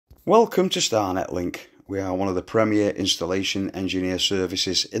Welcome to Starnetlink. We are one of the premier installation engineer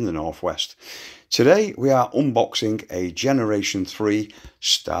services in the Northwest. Today we are unboxing a Generation 3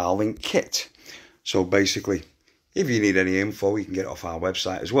 Starlink kit. So basically, if you need any info, you can get it off our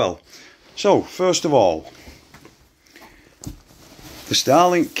website as well. So first of all, the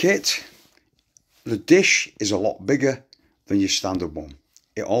Starlink kit, the dish is a lot bigger than your standard one.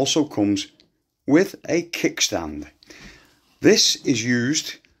 It also comes with a kickstand. This is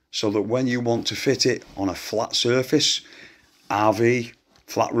used so that when you want to fit it on a flat surface, RV,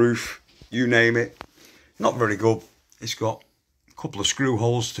 flat roof, you name it, not very good. It's got a couple of screw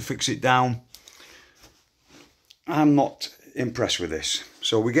holes to fix it down. I'm not impressed with this.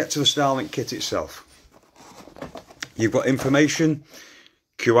 So we get to the Starlink kit itself. You've got information,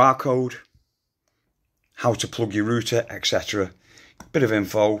 QR code, how to plug your router, etc. Bit of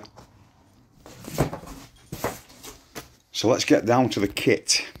info. So let's get down to the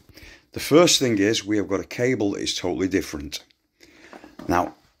kit. The first thing is we have got a cable that is totally different.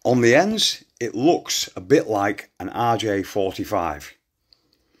 Now on the ends it looks a bit like an RJ45,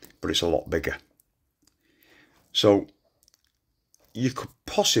 but it's a lot bigger. So you could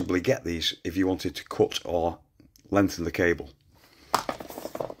possibly get these if you wanted to cut or lengthen the cable.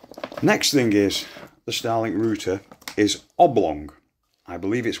 Next thing is the Starlink router is oblong. I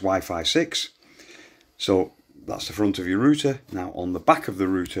believe it's Wi-Fi 6. So that's the front of your router. Now on the back of the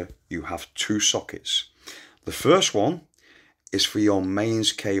router you have two sockets. The first one is for your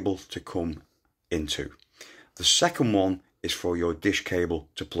mains cable to come into. The second one is for your dish cable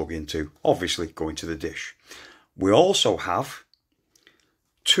to plug into, obviously going to the dish. We also have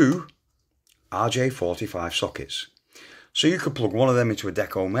two RJ45 sockets. So you could plug one of them into a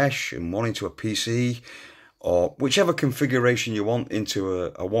deco mesh and one into a PC, or whichever configuration you want into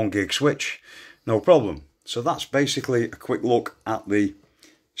a 1 gig switch, no problem. So that's basically a quick look at the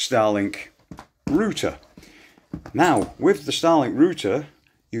Starlink router. Now with the Starlink router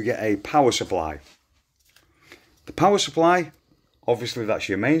you get a power supply. The power supply, obviously that's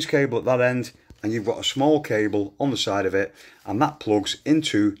your mains cable at that end, and you've got a small cable on the side of it, and that plugs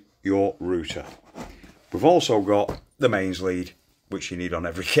into your router. We've also got the mains lead, which you need on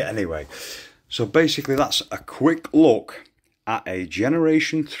every kit anyway. So basically that's a quick look at a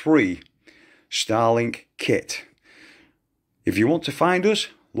Generation 3 Starlink kit. If you want to find us,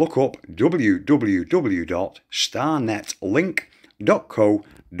 look up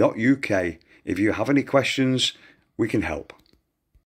www.starnetlink.co.uk. If you have any questions, we can help.